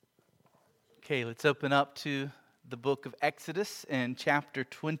Okay, let's open up to the book of Exodus in chapter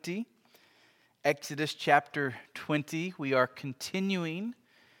 20. Exodus chapter 20, we are continuing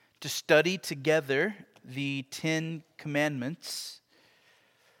to study together the 10 commandments.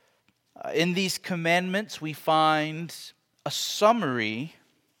 In these commandments, we find a summary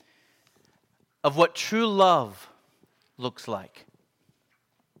of what true love looks like.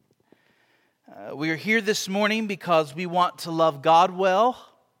 We are here this morning because we want to love God well,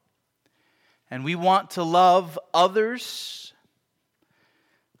 and we want to love others.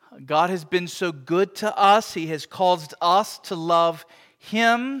 God has been so good to us. He has caused us to love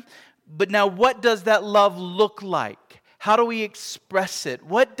Him. But now, what does that love look like? How do we express it?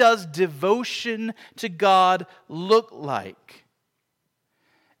 What does devotion to God look like?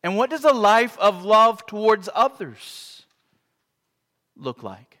 And what does a life of love towards others look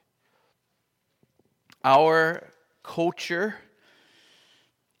like? Our culture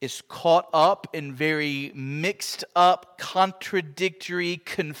is caught up in very mixed up, contradictory,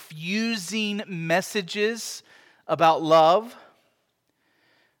 confusing messages about love.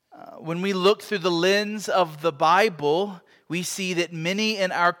 When we look through the lens of the Bible, we see that many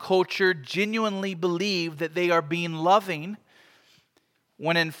in our culture genuinely believe that they are being loving,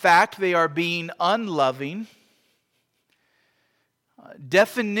 when in fact they are being unloving.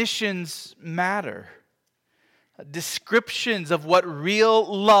 Definitions matter. Descriptions of what real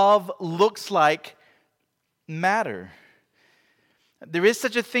love looks like matter. There is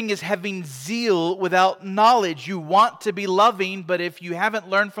such a thing as having zeal without knowledge. You want to be loving, but if you haven't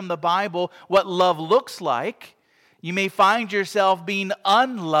learned from the Bible what love looks like, you may find yourself being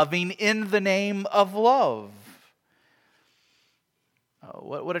unloving in the name of love.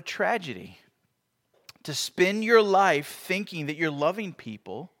 What a tragedy to spend your life thinking that you're loving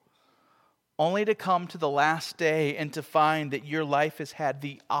people, only to come to the last day and to find that your life has had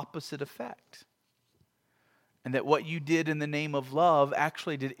the opposite effect. And that what you did in the name of love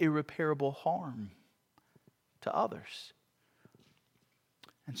actually did irreparable harm to others.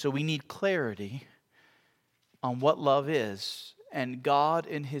 And so we need clarity on what love is. And God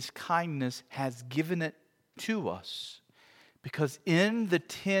in His kindness has given it to us. Because in the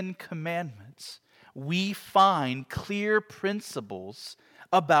 10 Commandments, we find clear principles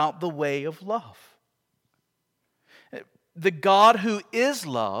about the way of love. The God who is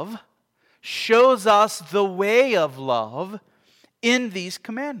love shows us the way of love in these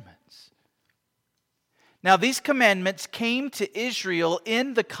commandments. Now, these commandments came to Israel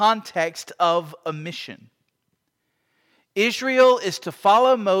in the context of a mission. Israel is to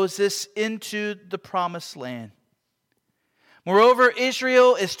follow Moses into the promised land. Moreover,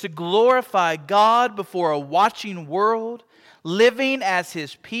 Israel is to glorify God before a watching world, living as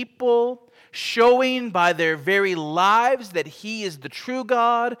His people, showing by their very lives that He is the true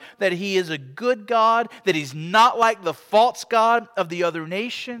God, that He is a good God, that He's not like the false god of the other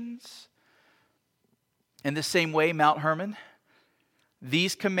nations. In the same way, Mount Hermon,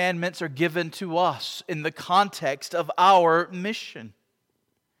 these commandments are given to us in the context of our mission.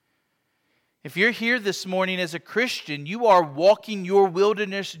 If you're here this morning as a Christian, you are walking your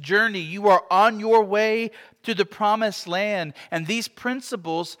wilderness journey. You are on your way to the promised land. And these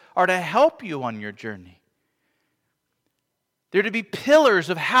principles are to help you on your journey. They're to be pillars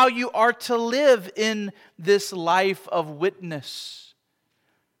of how you are to live in this life of witness.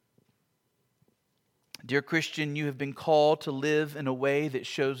 Dear Christian, you have been called to live in a way that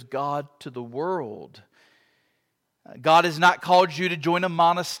shows God to the world. God has not called you to join a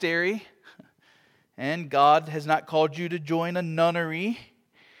monastery. And God has not called you to join a nunnery.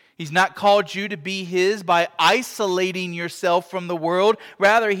 He's not called you to be His by isolating yourself from the world.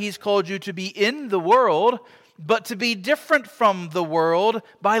 Rather, He's called you to be in the world, but to be different from the world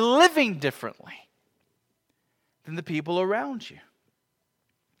by living differently than the people around you.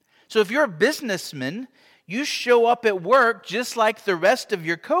 So if you're a businessman, you show up at work just like the rest of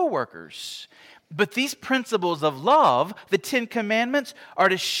your coworkers. But these principles of love, the 10 Commandments, are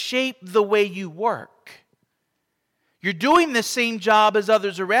to shape the way you work. You're doing the same job as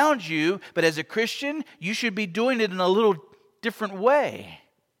others around you, but as a Christian, you should be doing it in a little different way.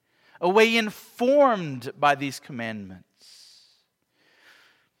 A way informed by these commandments.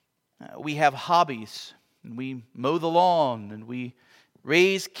 We have hobbies, and we mow the lawn, and we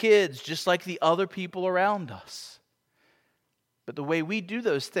raise kids just like the other people around us. But the way we do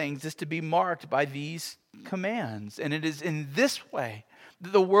those things is to be marked by these commands. And it is in this way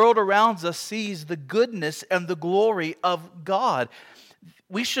that the world around us sees the goodness and the glory of God.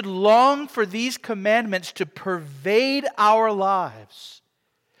 We should long for these commandments to pervade our lives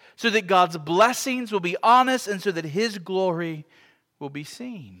so that God's blessings will be on us and so that His glory will be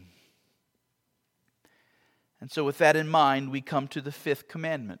seen. And so with that in mind, we come to the fifth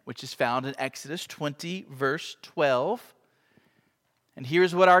commandment, which is found in Exodus 20, verse 12. And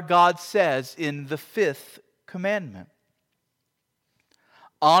here's what our God says in the fifth commandment.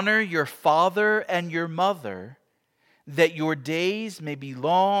 Honor your father and your mother, that your days may be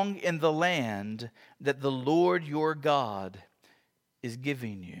long in the land that the Lord your God is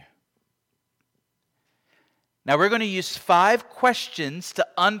giving you. Now we're going to use 5 questions to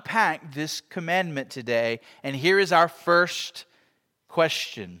unpack this commandment today. And here is our first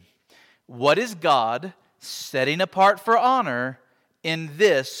question. What is God setting apart for honor in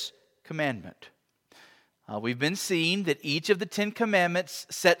this commandment? We've been seeing that each of the 10 commandments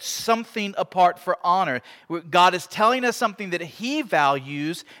sets something apart for honor. God is telling us something that He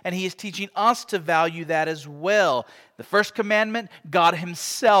values, and He is teaching us to value that as well. The first commandment, God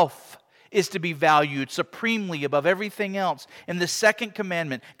Himself is to be valued supremely above everything else. In the second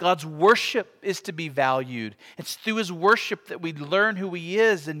commandment, God's worship is to be valued. It's through His worship that we learn who He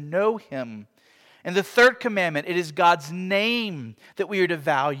is and know Him. In the third commandment, it is God's name that we are to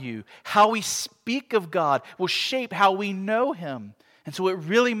value. How we speak of God will shape how we know Him. And so it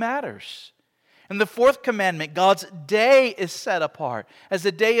really matters. In the fourth commandment, God's day is set apart as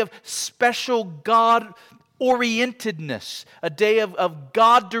a day of special God-orientedness, a day of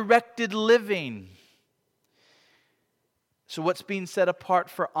God-directed living. So what's being set apart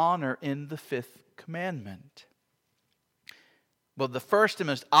for honor in the fifth commandment? Well, the first and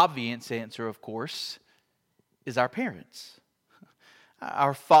most obvious answer, of course, is our parents.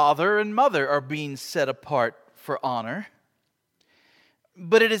 Our father and mother are being set apart for honor.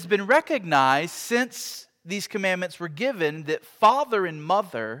 But it has been recognized since these commandments were given that father and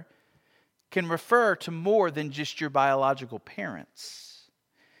mother can refer to more than just your biological parents.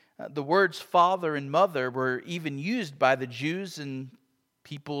 The words father and mother were even used by the Jews and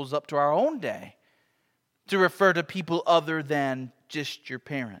peoples up to our own day to refer to people other than just your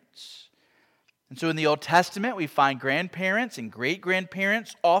parents. And so in the Old Testament, we find grandparents and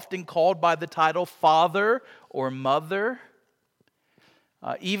great-grandparents often called by the title father or mother.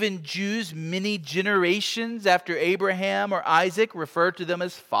 Even Jews many generations after Abraham or Isaac referred to them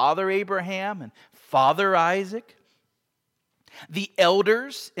as Father Abraham and Father Isaac. The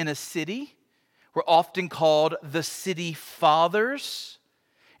elders in a city were often called the city fathers.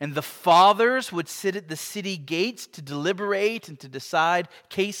 And the fathers would sit at the city gates to deliberate and to decide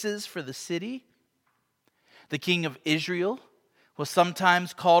cases for the city. The king of Israel was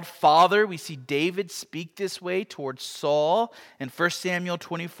sometimes called father. We see David speak this way towards Saul in 1 Samuel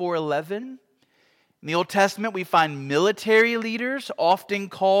 24:11. In the Old Testament, we find military leaders often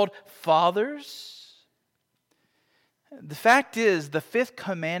called fathers. The fact is, the fifth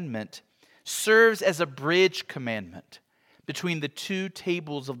commandment serves as a bridge commandment between the two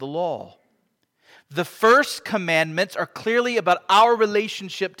tables of the law. The first commandments are clearly about our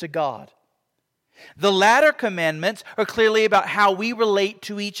relationship to God. The latter commandments are clearly about how we relate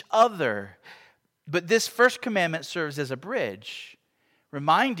to each other. But this first commandment serves as a bridge,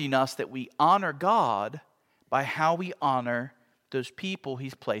 reminding us that we honor God by how we honor those people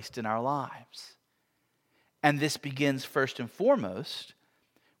He's placed in our lives. And this begins first and foremost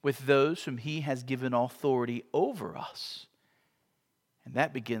with those whom He has given authority over us. And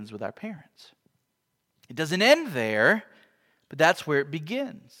that begins with our parents. It doesn't end there, but that's where it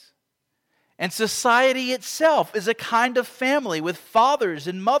begins. And society itself is a kind of family with fathers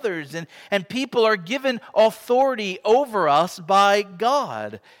and mothers, and people are given authority over us by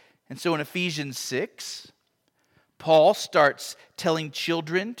God. And so in Ephesians 6, Paul starts telling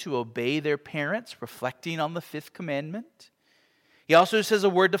children to obey their parents, reflecting on the fifth commandment. He also says a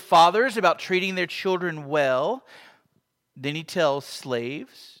word to fathers about treating their children well. Then he tells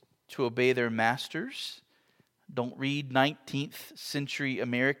slaves to obey their masters. Don't read 19th century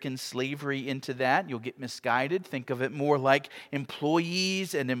American slavery into that. You'll get misguided. Think of it more like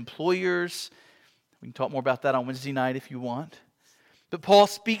employees and employers. We can talk more about that on Wednesday night if you want. But Paul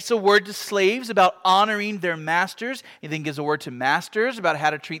speaks a word to slaves about honoring their masters. He then gives a word to masters about how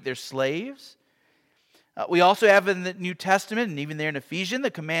to treat their slaves. We also have in the New Testament, and even there in Ephesians,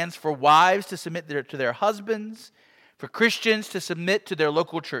 the commands for wives to submit to their husbands, for Christians to submit to their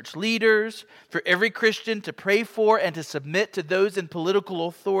local church leaders, for every Christian to pray for and to submit to those in political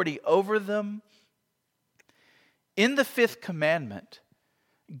authority over them. In the fifth commandment,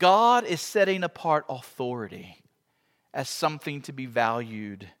 God is setting apart authority as something to be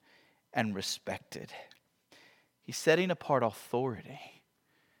valued and respected. He's setting apart authority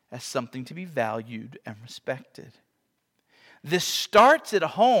as something to be valued and respected. This starts at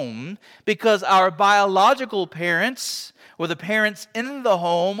home because our biological parents, or the parents in the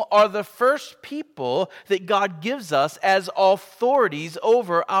home, are the first people that God gives us as authorities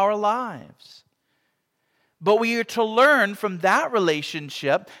over our lives. But we are to learn from that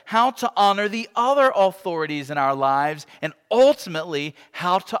relationship how to honor the other authorities in our lives, and ultimately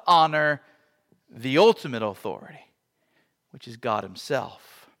how to honor the ultimate authority, which is God Himself.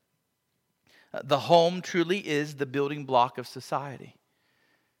 The home truly is the building block of society.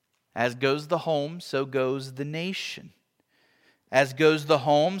 As goes the home, so goes the nation. As goes the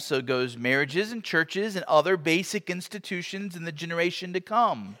home, so goes marriages and churches and other basic institutions in the generation to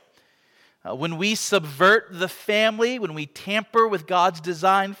come. When we subvert the family, when we tamper with God's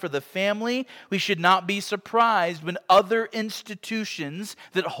design for the family, we should not be surprised when other institutions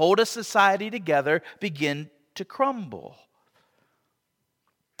that hold a society together begin to crumble.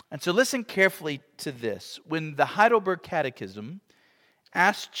 And so listen carefully to this. When the Heidelberg Catechism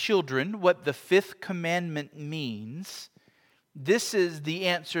asked children what the fifth commandment means, this is the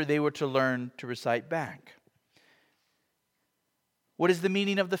answer they were to learn to recite back. What is the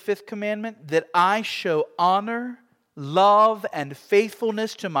meaning of the fifth commandment? That I show honor, love, and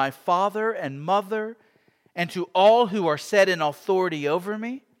faithfulness to my father and mother, and to all who are set in authority over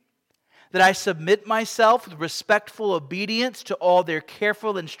me. That I submit myself with respectful obedience to all their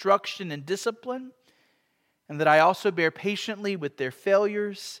careful instruction and discipline, and that I also bear patiently with their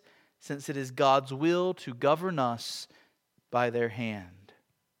failures, since it is God's will to govern us by their hand.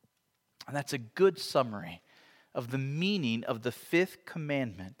 And that's a good summary of the meaning of the fifth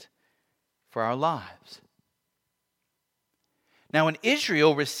commandment for our lives. Now, when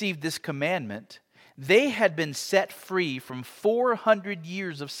Israel received this commandment, they had been set free from 400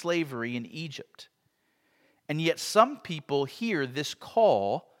 years of slavery in Egypt. And yet some people hear this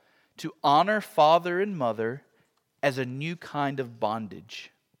call to honor father and mother as a new kind of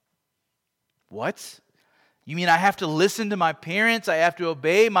bondage. What? You mean I have to listen to my parents? I have to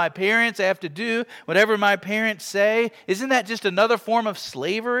obey my parents? I have to do whatever my parents say? Isn't that just another form of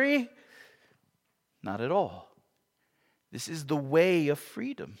slavery? Not at all. This is the way of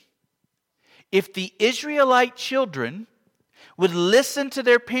freedom. If the Israelite children would listen to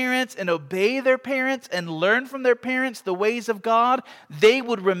their parents and obey their parents and learn from their parents the ways of God, they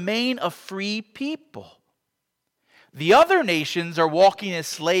would remain a free people. The other nations are walking as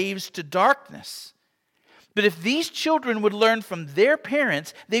slaves to darkness. But if these children would learn from their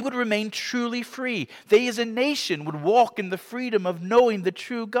parents, they would remain truly free. They as a nation would walk in the freedom of knowing the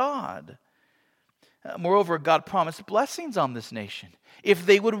true God. Moreover, God promised blessings on this nation if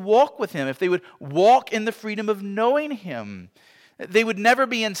they would walk with Him, if they would walk in the freedom of knowing Him. They would never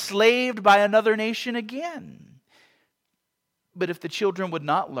be enslaved by another nation again. But if the children would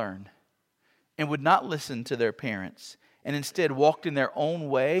not learn and would not listen to their parents, and instead walked in their own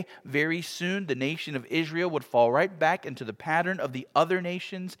way, very soon the nation of Israel would fall right back into the pattern of the other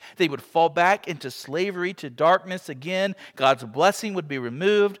nations. They would fall back into slavery to darkness again. God's blessing would be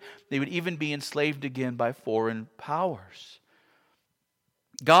removed. They would even be enslaved again by foreign powers.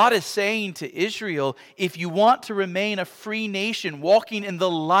 God is saying to Israel, if you want to remain a free nation, walking in the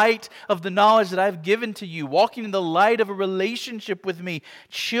light of the knowledge that I've given to you, walking in the light of a relationship with me,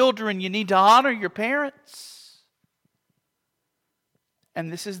 children, you need to honor your parents.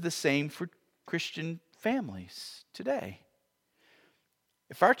 And this is the same for Christian families today.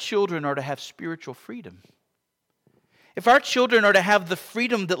 If our children are to have spiritual freedom, if our children are to have the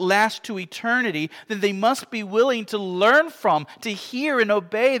freedom that lasts to eternity, then they must be willing to learn from, to hear and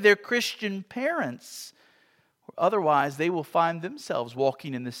obey their Christian parents. Or otherwise, they will find themselves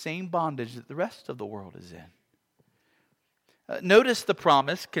walking in the same bondage that the rest of the world is in. Notice the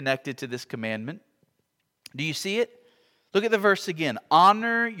promise connected to this commandment. Do you see it? Look at the verse again.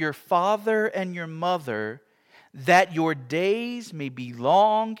 Honor your father and your mother, that your days may be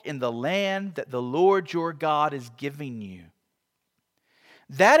long in the land that the Lord your God is giving you.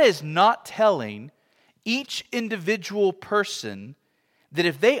 That is not telling each individual person that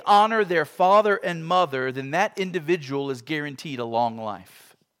if they honor their father and mother, then that individual is guaranteed a long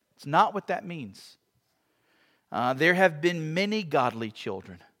life. It's not what that means. There have been many godly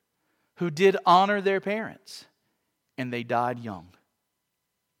children who did honor their parents, and they died young.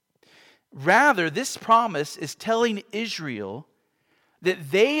 Rather, this promise is telling Israel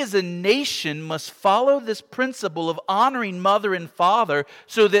that they as a nation must follow this principle of honoring mother and father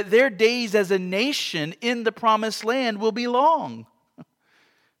so that their days as a nation in the promised land will be long.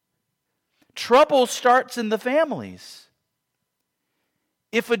 Trouble starts in the families.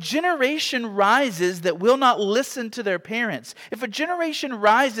 If a generation rises that will not listen to their parents, if a generation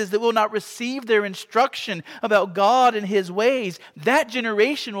rises that will not receive their instruction about God and His ways, that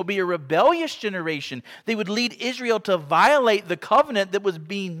generation will be a rebellious generation. They would lead Israel to violate the covenant that was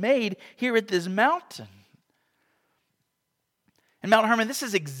being made here at this mountain. And Mount Hermon, this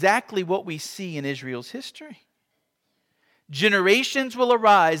is exactly what we see in Israel's history. Generations will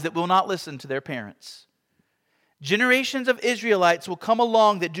arise that will not listen to their parents. Generations of Israelites will come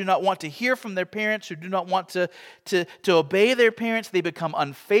along that do not want to hear from their parents, who do not want to obey their parents. They become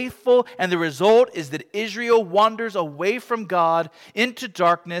unfaithful, and the result is that Israel wanders away from God into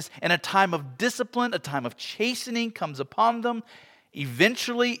darkness, and a time of discipline, a time of chastening comes upon them.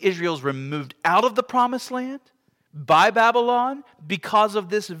 Eventually, Israel's removed out of the promised land by Babylon because of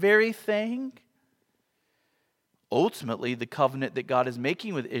this very thing. Ultimately, the covenant that God is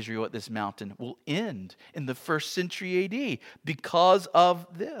making with Israel at this mountain will end in the 1st century AD because of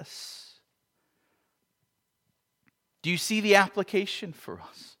this. Do you see the application for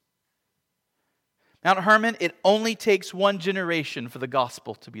us? Mount Hermon, it only takes one generation for the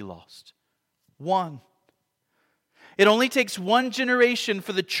gospel to be lost. One. It only takes one generation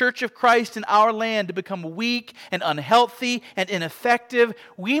for the church of Christ in our land to become weak and unhealthy and ineffective.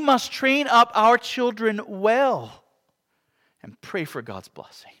 We must train up our children well and pray for God's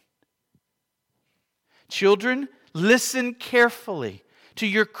blessing. Children, listen carefully to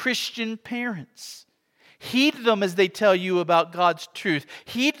your Christian parents. Heed them as they tell you about God's truth.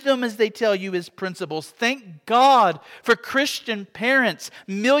 Heed them as they tell you His principles. Thank God for Christian parents.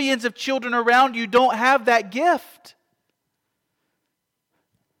 Millions of children around you don't have that gift.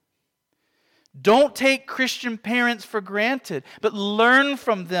 Don't take Christian parents for granted, but learn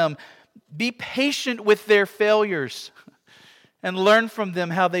from them. Be patient with their failures and learn from them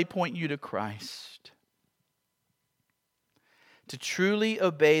how they point you to Christ. To truly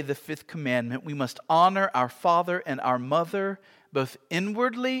obey the 5th commandment, we must honor our father and our mother, both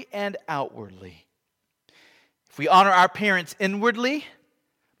inwardly and outwardly. If we honor our parents inwardly,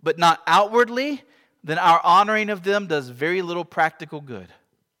 but not outwardly, then our honoring of them does very little practical good.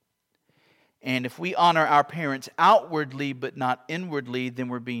 And if we honor our parents outwardly, but not inwardly, then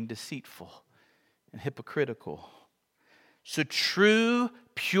we're being deceitful and hypocritical. So true,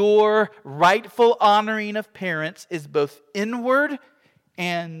 pure, rightful honoring of parents is both inward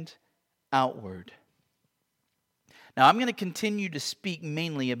and outward. Now, I'm going to continue to speak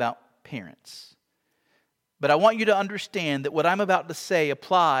mainly about parents. But I want you to understand that what I'm about to say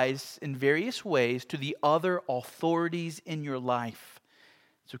applies in various ways to the other authorities in your life.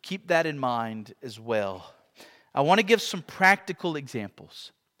 So keep that in mind as well. I want to give some practical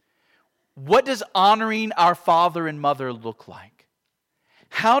examples. What does honoring our father and mother look like?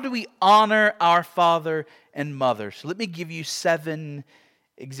 How do we honor our father and mother? So let me give you 7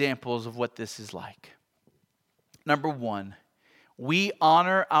 examples of what this is like. Number 1, we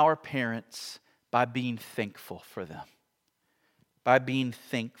honor our parents by being thankful for them. By being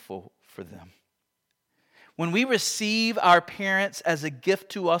thankful for them. When we receive our parents as a gift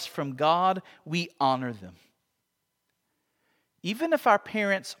to us from God, we honor them. Even if our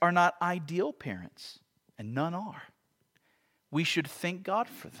parents are not ideal parents, and none are, we should thank God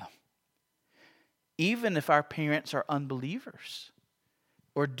for them. Even if our parents are unbelievers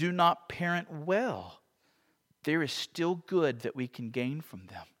or do not parent well, there is still good that we can gain from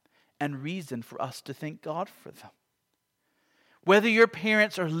them and reason for us to thank God for them. Whether your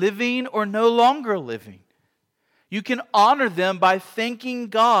parents are living or no longer living, you can honor them by thanking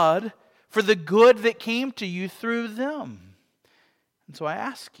God for the good that came to you through them. And so I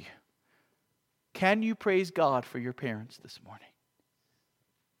ask you, can you praise God for your parents this morning?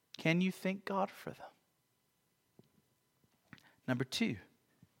 Can you thank God for them? Number 2,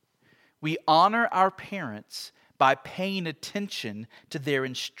 we honor our parents by paying attention to their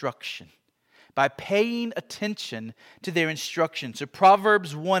instruction. By paying attention to their instruction. So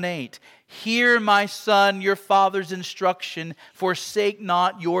Proverbs 1:8, hear, my son, your father's instruction, forsake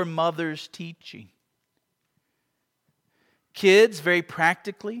not your mother's teaching. Kids, very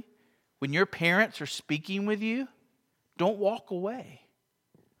practically, when your parents are speaking with you, don't walk away.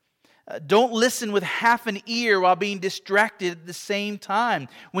 Don't listen with half an ear while being distracted at the same time.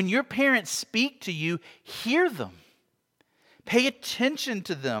 When your parents speak to you, hear them. Pay attention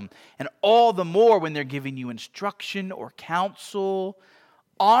to them, and all the more when they're giving you instruction or counsel.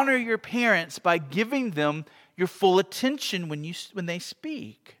 Honor your parents by giving them your full attention when they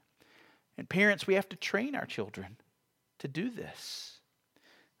speak. And parents, we have to train our children to do this.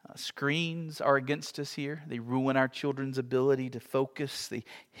 Screens are against us here. They ruin our children's ability to focus. They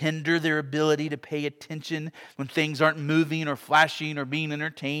hinder their ability to pay attention when things aren't moving or flashing or being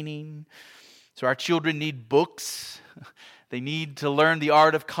entertaining. So our children need books. They need to learn the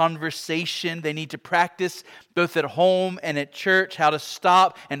art of conversation. They need to practice both at home and at church how to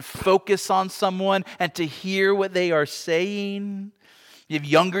stop and focus on someone and to hear what they are saying. You have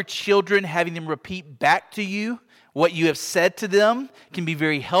younger children, having them repeat back to you what you have said to them can be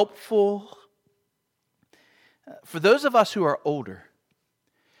very helpful. For those of us who are older,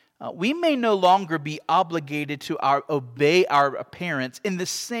 we may no longer be obligated to obey our parents in the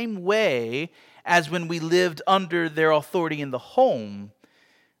same way as when we lived under their authority in the home,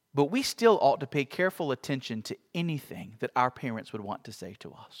 but we still ought to pay careful attention to anything that our parents would want to say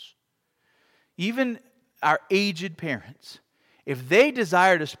to us. Even our aged parents, if they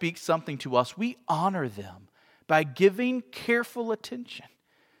desire to speak something to us, we honor them by giving careful attention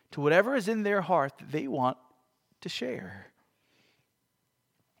to whatever is in their heart that they want to share.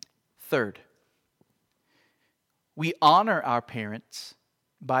 Third, we honor our parents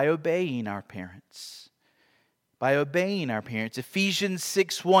by obeying our parents. By obeying our parents. Ephesians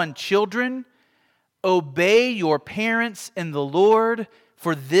 6:1, children, obey your parents in the Lord,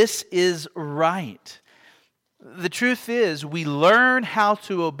 for this is right. The truth is, we learn how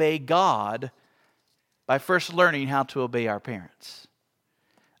to obey God by first learning how to obey our parents.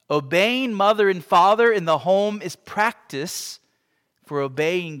 Obeying mother and father in the home is practice for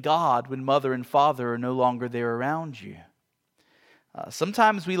obeying God when mother and father are no longer there around you.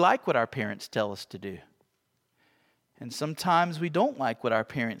 Sometimes we like what our parents tell us to do. And sometimes we don't like what our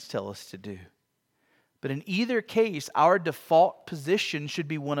parents tell us to do. But in either case, our default position should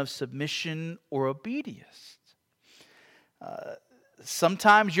be one of submission or obedience.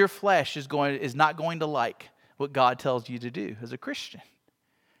 Sometimes your flesh is not going to like what God tells you to do as a Christian.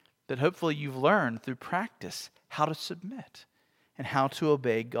 But hopefully you've learned through practice how to submit and how to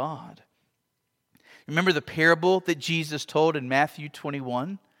obey God. Remember the parable that Jesus told in Matthew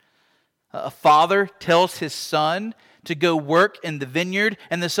 21? A father tells his son to go work in the vineyard,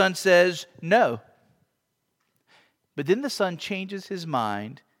 and the son says, no. But then the son changes his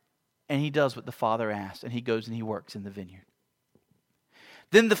mind, and he does what the father asked, and he goes and he works in the vineyard.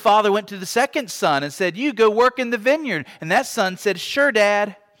 Then the father went to the second son and said, you go work in the vineyard. And that son said, sure,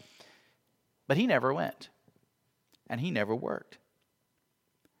 Dad. But he never went, and he never worked.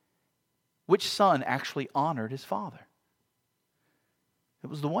 Which son actually honored his father? It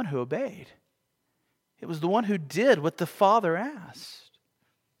was the one who obeyed. It was the one who did what the father asked.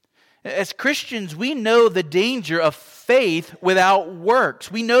 As Christians, we know the danger of faith without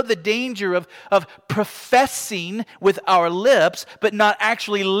works. We know the danger of professing with our lips, but not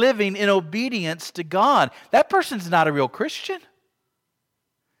actually living in obedience to God. That person's not a real Christian.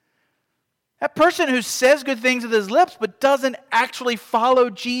 That person who says good things with his lips, but doesn't actually follow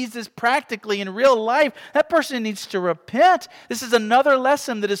Jesus practically in real life, that person needs to repent. This is another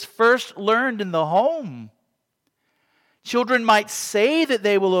lesson that is first learned in the home. Children might say that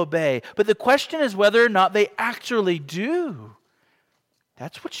they will obey, but the question is whether or not they actually do.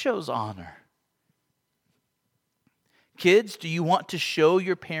 That's what shows honor. Kids, do you want to show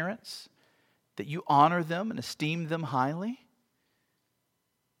your parents that you honor them and esteem them highly?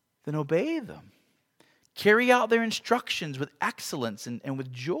 Then obey them. Carry out their instructions with excellence and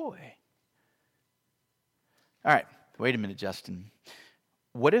with joy. All right, wait a minute, Justin.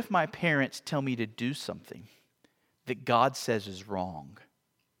 What if my parents tell me to do something that God says is wrong?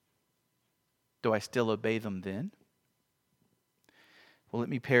 Do I still obey them then? Well, let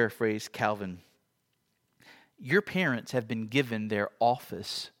me paraphrase Calvin. Your parents have been given their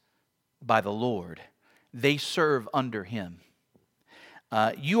office by the Lord. They serve under Him.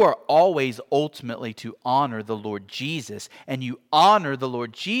 You are always ultimately to honor the Lord Jesus, and you honor the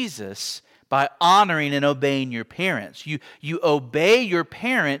Lord Jesus by honoring and obeying your parents. You obey your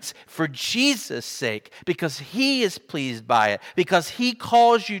parents for Jesus' sake, because He is pleased by it, because He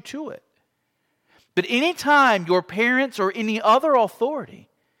calls you to it. But anytime your parents or any other authority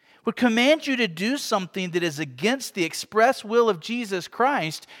would command you to do something that is against the express will of Jesus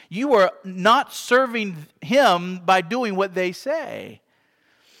Christ, you are not serving Him by doing what they say.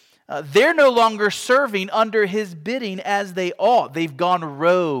 They're no longer serving under His bidding as they ought. They've gone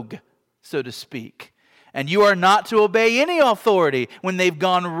rogue, so to speak. And you are not to obey any authority when they've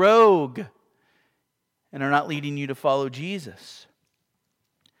gone rogue and are not leading you to follow Jesus.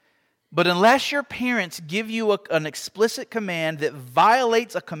 But unless your parents give you an explicit command that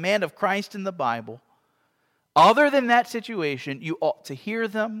violates a command of Christ in the Bible, other than that situation, you ought to hear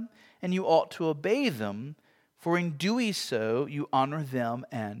them and you ought to obey them, for in doing so you honor them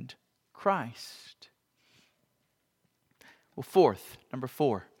and Christ. Well, number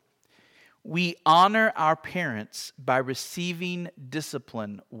 4, we honor our parents by receiving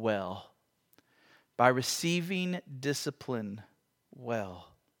discipline well. By receiving discipline well.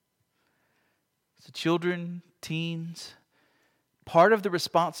 So children, teens, part of the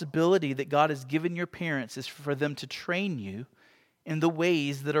responsibility that God has given your parents is for them to train you in the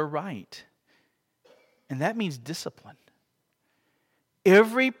ways that are right. And that means discipline.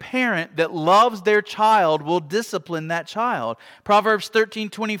 Every parent that loves their child will discipline that child. Proverbs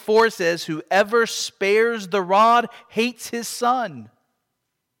 13:24 says, "Whoever spares the rod hates his son.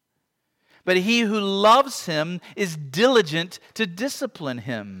 But he who loves him is diligent to discipline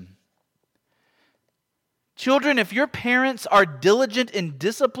him." Children, if your parents are diligent in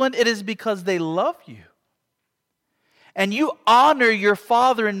discipline, it is because they love you. And you honor your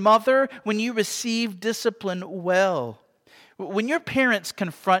father and mother when you receive discipline well. When your parents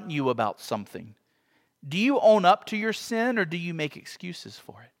confront you about something, do you own up to your sin or do you make excuses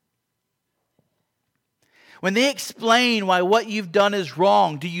for it? When they explain why what you've done is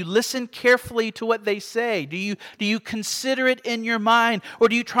wrong, do you listen carefully to what they say? Do you consider it in your mind, or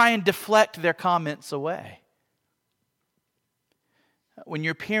do you try and deflect their comments away? When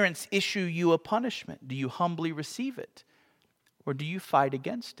your parents issue you a punishment, do you humbly receive it, or do you fight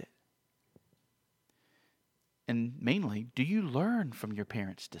against it? And mainly, do you learn from your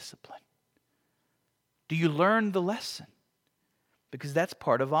parents' discipline? Do you learn the lesson? Because that's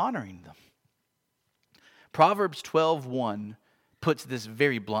part of honoring them. Proverbs 12:1 puts this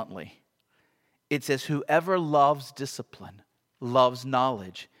very bluntly. It says, "Whoever loves discipline loves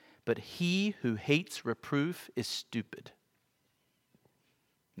knowledge, but he who hates reproof is stupid."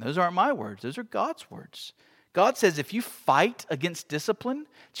 And those aren't my words, those are God's words. God says if you fight against discipline,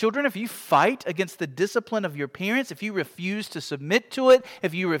 children, if you fight against the discipline of your parents, if you refuse to submit to it,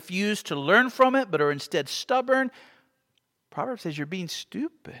 if you refuse to learn from it, but are instead stubborn, Proverbs says you're being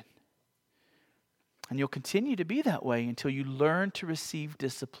stupid. And you'll continue to be that way until you learn to receive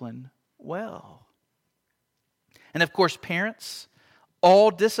discipline well. And of course, parents,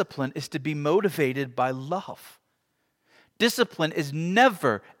 all discipline is to be motivated by love. Discipline is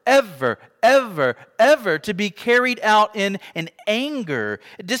never, ever, ever, ever to be carried out in anger.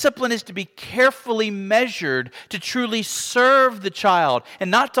 Discipline is to be carefully measured to truly serve the child and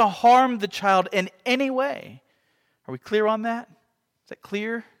not to harm the child in any way. Are we clear on that? Is that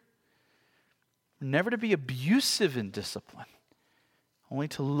clear? Never to be abusive in discipline, only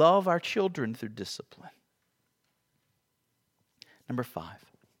to love our children through discipline. Number 5.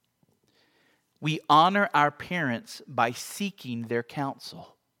 We honor our parents by seeking their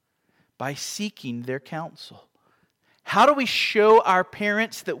counsel. By seeking their counsel. How do we show our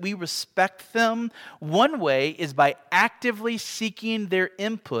parents that we respect them? One way is by actively seeking their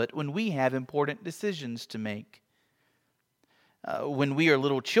input when we have important decisions to make. When we are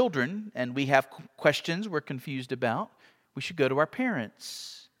little children and we have questions we're confused about, we should go to our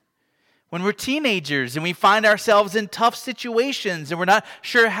parents. When we're teenagers and we find ourselves in tough situations and we're not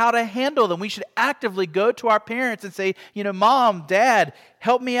sure how to handle them, we should actively go to our parents and say, Mom, Dad,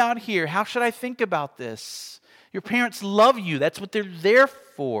 help me out here. How should I think about this? Your parents love you. That's what they're there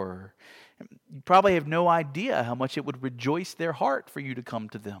for. You probably have no idea how much it would rejoice their heart for you to come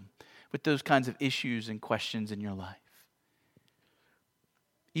to them with those kinds of issues and questions in your life.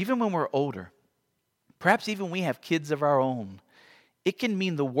 Even when we're older, perhaps even we have kids of our own, it can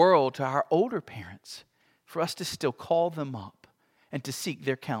mean the world to our older parents for us to still call them up and to seek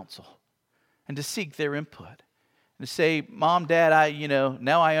their counsel and to seek their input. And to say, Mom, Dad,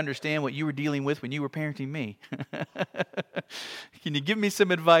 now I understand what you were dealing with when you were parenting me. Can you give me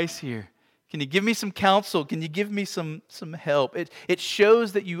some advice here? Can you give me some counsel? Can you give me some help? It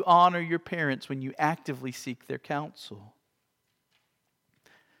shows that you honor your parents when you actively seek their counsel.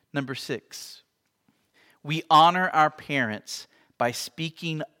 Number 6, we honor our parents by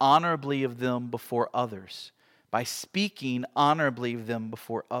speaking honorably of them before others. By speaking honorably of them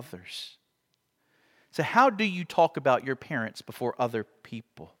before others. So how do you talk about your parents before other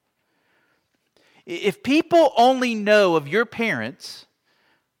people? If people only know of your parents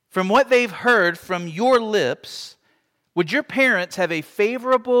from what they've heard from your lips, would your parents have a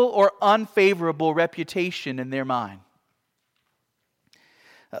favorable or unfavorable reputation in their mind?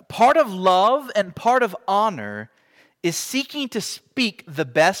 Part of love and part of honor is seeking to speak the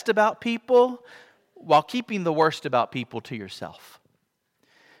best about people while keeping the worst about people to yourself.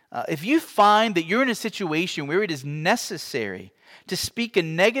 If you find that you're in a situation where it is necessary to speak a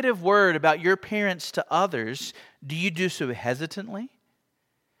negative word about your parents to others, do you do so hesitantly?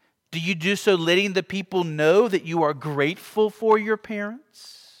 Do you do so letting the people know that you are grateful for your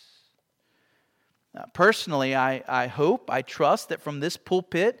parents? Personally, I hope, I trust that from this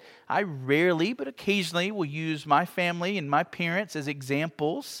pulpit, I rarely but occasionally will use my family and my parents as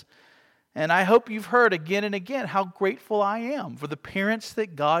examples. And I hope you've heard again and again how grateful I am for the parents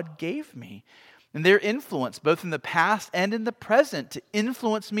that God gave me and their influence, both in the past and in the present, to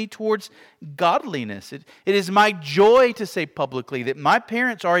influence me towards godliness. It is my joy to say publicly that my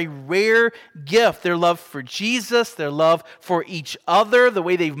parents are a rare gift. Their love for Jesus, their love for each other, the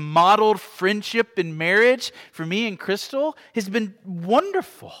way they've modeled friendship and marriage for me and Crystal has been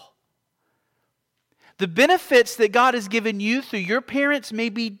wonderful. The benefits that God has given you through your parents may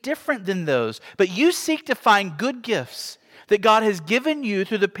be different than those, but you seek to find good gifts that God has given you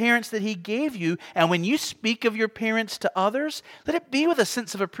through the parents that He gave you. And when you speak of your parents to others, let it be with a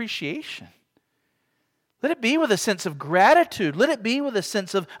sense of appreciation. Let it be with a sense of gratitude. Let it be with a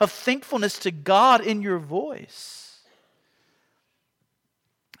sense of thankfulness to God in your voice.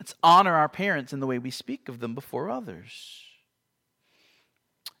 Let's honor our parents in the way we speak of them before others.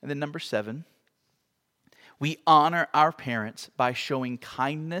 And then number 7, we honor our parents by showing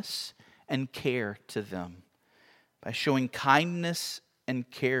kindness and care to them. By showing kindness and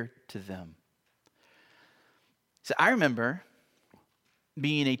care to them. So I remember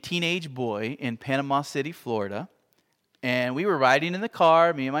being a teenage boy in Panama City, Florida, and we were riding in the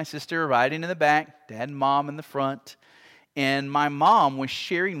car. Me and my sister were riding in the back, Dad and Mom in the front, and my mom was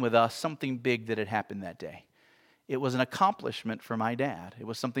sharing with us something big that had happened that day. It was an accomplishment for my dad. It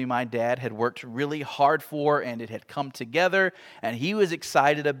was something my dad had worked really hard for, and it had come together, and he was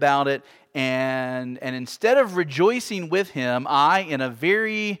excited about it. And instead of rejoicing with him, I, in a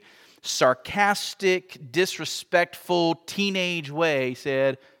very sarcastic, disrespectful, teenage way,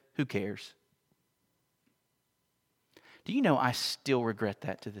 said, "Who cares?" Do you know I still regret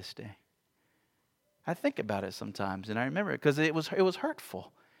that to this day? I think about it sometimes, and I remember it because it was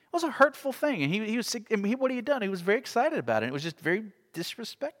hurtful. It was a hurtful thing, and he was. What he had done, he was very excited about it. It was just very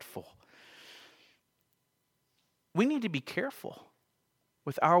disrespectful. We need to be careful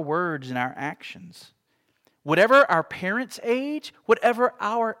with our words and our actions. Whatever our parents' age, whatever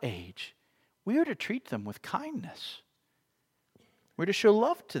our age, we are to treat them with kindness. We're to show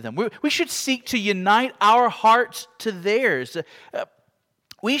love to them. We should seek to unite our hearts to theirs.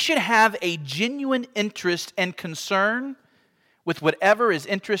 We should have a genuine interest and concern with whatever is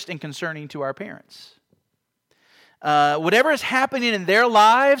interest and concerning to our parents. Whatever is happening in their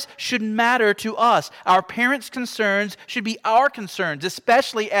lives should matter to us. Our parents' concerns should be our concerns,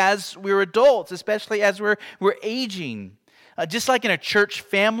 especially as we're adults, especially as we're aging. Just like in a church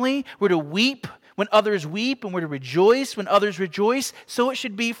family, we're to weep when others weep, and we're to rejoice when others rejoice. So it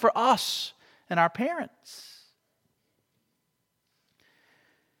should be for us and our parents.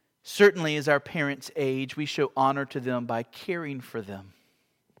 Certainly, as our parents age, we show honor to them by caring for them.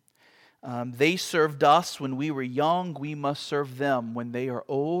 They served us when we were young. We must serve them when they are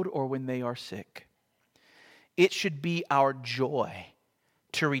old or when they are sick. It should be our joy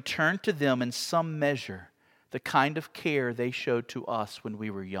to return to them in some measure the kind of care they showed to us when we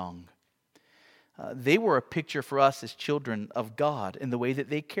were young. They were a picture for us as children of God in the way that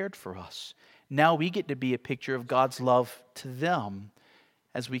they cared for us. Now we get to be a picture of God's love to them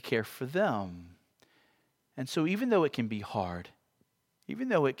as we care for them. And so even though it can be hard, even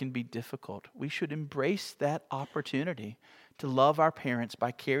though it can be difficult, we should embrace that opportunity to love our parents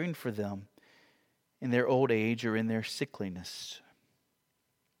by caring for them in their old age or in their sickliness.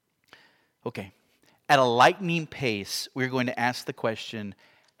 Okay, at a lightning pace, we're going to ask the question,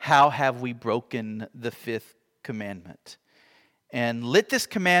 how have we broken the 5th commandment? And let this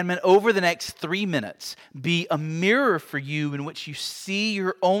commandment over the next 3 minutes be a mirror for you in which you see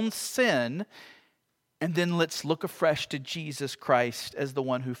your own sin. And then let's look afresh to Jesus Christ as the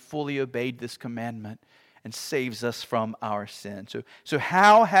one who fully obeyed this commandment and saves us from our sin. So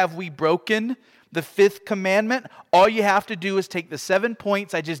how have we broken the 5th commandment? All you have to do is take the 7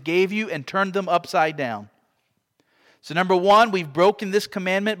 points I just gave you and turn them upside down. So number 1, we've broken this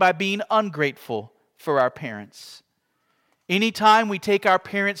commandment by being ungrateful for our parents. Anytime we take our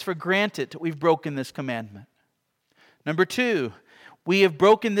parents for granted, we've broken this commandment. Number 2, we have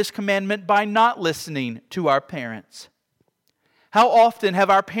broken this commandment by not listening to our parents. How often have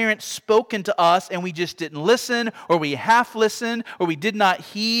our parents spoken to us and we just didn't listen, or we half listened, or we did not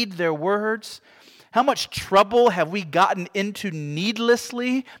heed their words? How much trouble have we gotten into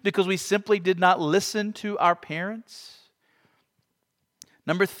needlessly because we simply did not listen to our parents?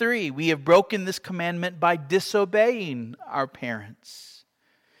 Number 3, we have broken this commandment by disobeying our parents.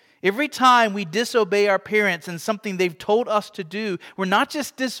 Every time we disobey our parents in something they've told us to do, we're not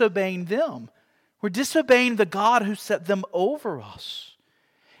just disobeying them. We're disobeying the God who set them over us.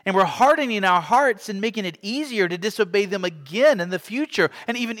 And we're hardening our hearts and making it easier to disobey them again in the future,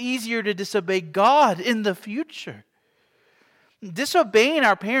 and even easier to disobey God in the future. Disobeying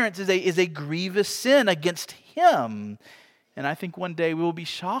our parents is a grievous sin against Him. And I think one day we will be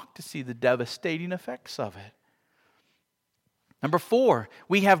shocked to see the devastating effects of it. Number 4,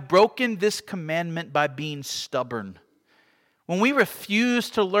 we have broken this commandment by being stubborn. When we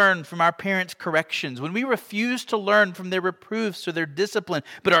refuse to learn from our parents' corrections, when we refuse to learn from their reproofs or their discipline,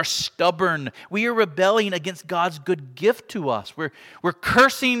 but are stubborn, we are rebelling against God's good gift to us. We're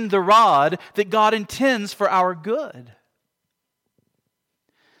cursing the rod that God intends for our good.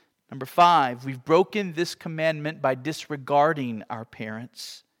 Number 5, we've broken this commandment by disregarding our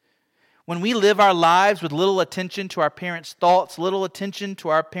parents. When we live our lives with little attention to our parents' thoughts, little attention to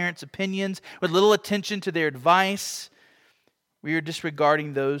our parents' opinions, with little attention to their advice, we are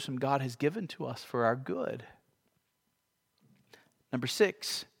disregarding those whom God has given to us for our good. Number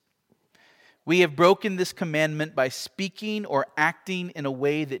 6, we have broken this commandment by speaking or acting in a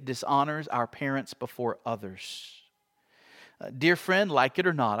way that dishonors our parents before others. Dear friend, like it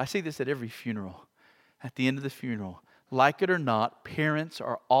or not, I say this at every funeral, at the end of the funeral, like it or not, parents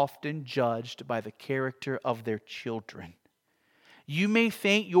are often judged by the character of their children. You may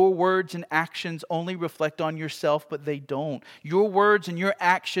think your words and actions only reflect on yourself, but they don't. Your words and your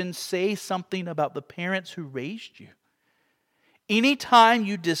actions say something about the parents who raised you. Anytime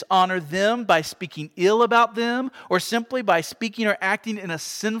you dishonor them by speaking ill about them, or simply by speaking or acting in a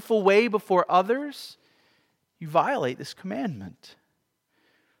sinful way before others, you violate this commandment.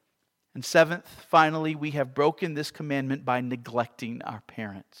 And 7th, finally, we have broken this commandment by neglecting our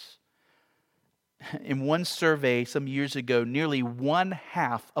parents. In one survey some years ago, nearly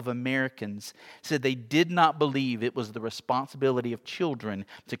 1/2 of Americans said they did not believe it was the responsibility of children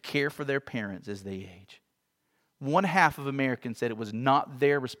to care for their parents as they age. 1/2 of Americans said it was not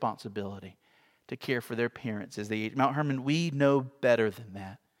their responsibility to care for their parents as they age. Mount Hermon, we know better than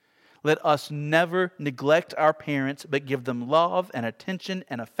that. Let us never neglect our parents, but give them love and attention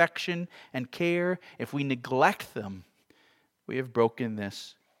and affection and care. If we neglect them, we have broken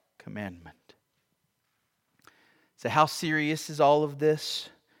this commandment. So how serious is all of this?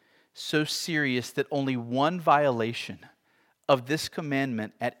 So serious that only one violation of this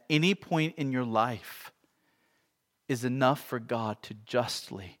commandment at any point in your life is enough for God to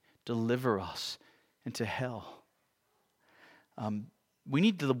justly deliver us into hell. We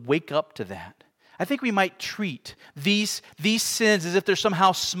need to wake up to that. I think we might treat these sins as if they're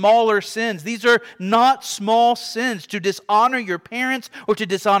somehow smaller sins. These are not small sins. To dishonor your parents or to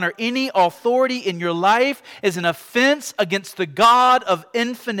dishonor any authority in your life is an offense against the God of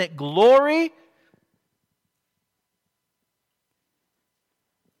infinite glory.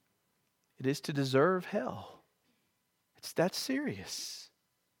 It is to deserve hell. It's that serious.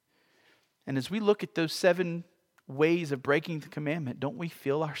 And as we look at those 7 ways of breaking the commandment, don't we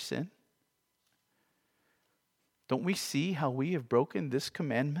feel our sin? Don't we see how we have broken this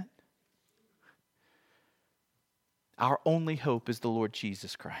commandment? Our only hope is the Lord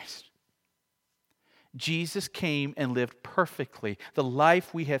Jesus Christ. Jesus came and lived perfectly the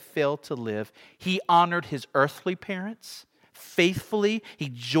life we have failed to live. He honored His earthly parents faithfully. He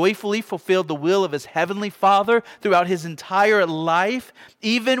joyfully fulfilled the will of His heavenly Father throughout His entire life.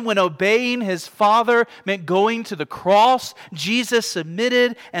 Even when obeying His Father meant going to the cross, Jesus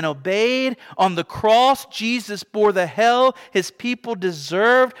submitted and obeyed. On the cross, Jesus bore the hell His people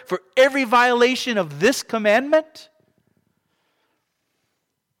deserved for every violation of this commandment.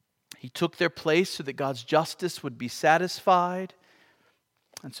 He took their place so that God's justice would be satisfied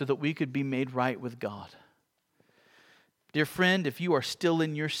and so that we could be made right with God. Dear friend, if you are still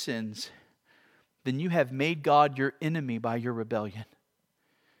in your sins, then you have made God your enemy by your rebellion.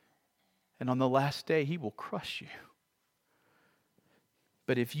 And on the last day, He will crush you.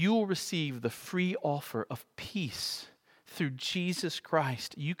 But if you will receive the free offer of peace through Jesus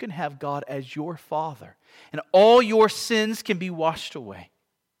Christ, you can have God as your Father, and all your sins can be washed away.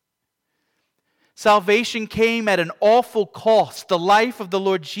 Salvation came at an awful cost, the life of the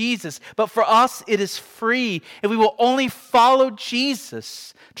Lord Jesus. But for us, it is free. If we will only follow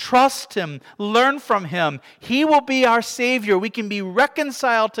Jesus, trust Him, learn from Him, He will be our Savior. We can be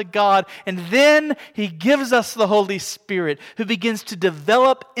reconciled to God. And then He gives us the Holy Spirit, who begins to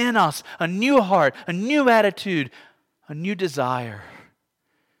develop in us a new heart, a new attitude, a new desire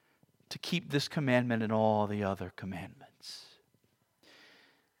to keep this commandment and all the other commandments.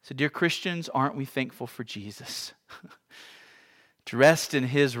 So, dear Christians, aren't we thankful for Jesus? to rest in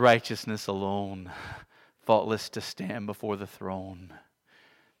His righteousness alone, faultless to stand before the throne.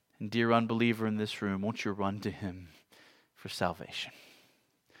 And dear unbeliever in this room, won't you run to Him for salvation?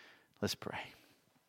 Let's pray.